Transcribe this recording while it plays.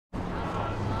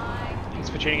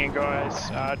Thanks for tuning in,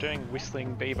 guys. Doing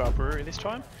Whistling Beaver Brewery this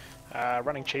time.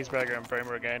 Running Cheeseburger and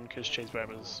Brewer again because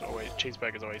Cheeseburger's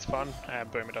always fun and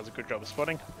Brewer does a good job of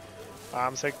spotting.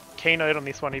 So keynote on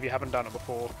this one if you haven't done it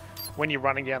before. When you're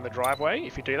running down the driveway,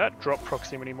 if you do that, drop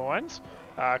proximity mines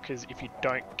because if you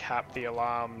don't cap the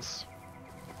alarms,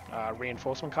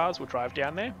 reinforcement cars will drive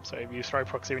down there. So if you throw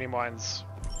proximity mines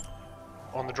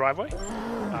on the driveway,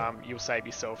 you'll save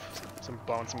yourself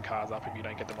blowing some cars up if you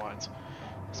don't get the mines.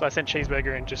 So I sent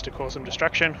Cheeseburger in just to cause some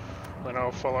distraction, then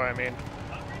I'll follow him in.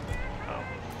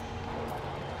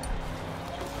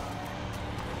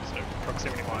 So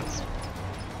proximity mines.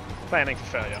 Planning for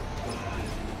failure.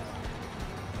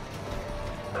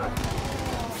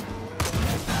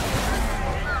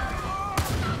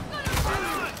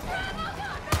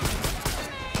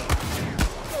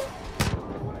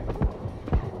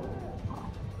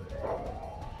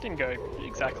 Didn't go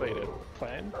exactly to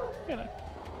plan, you know.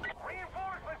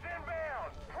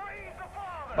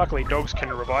 Luckily, dogs can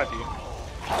revive you.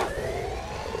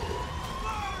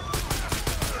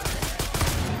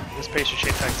 This piece of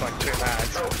shit takes like 2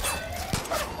 mags.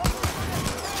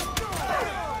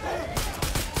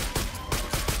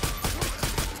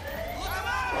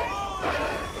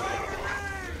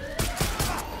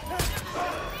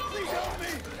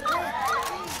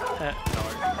 No.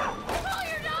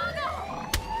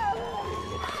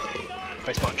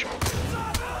 Face punch.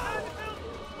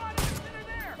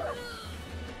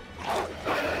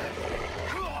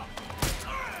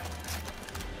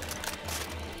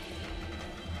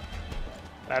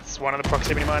 That's one of the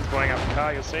proximity mines blowing up the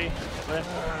car, you'll see there.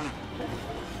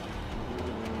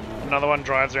 Another one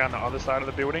drives around the other side of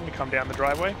the building to come down the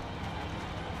driveway.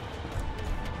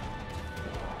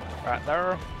 Right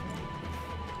there.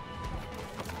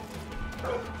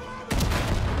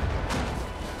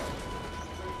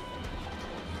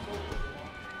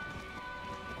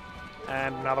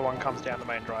 And another one comes down the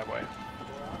main driveway.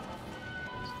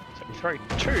 So if you throw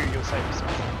 2, you'll save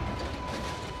yourself.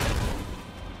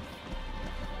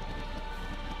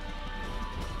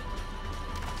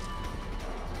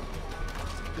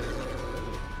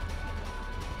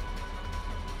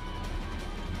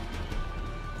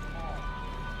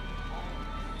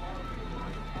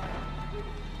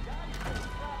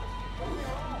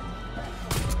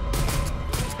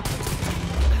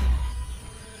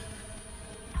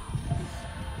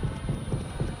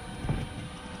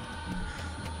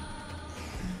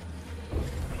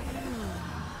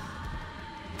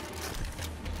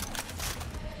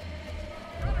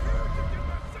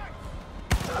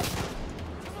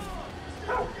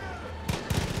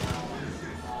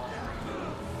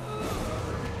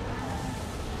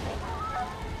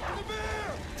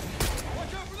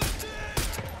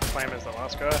 Flame is the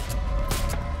last guy.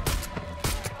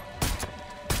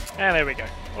 And there we go.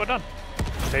 All done.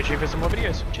 Stay tuned for some more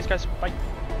videos. Cheers guys. Bye.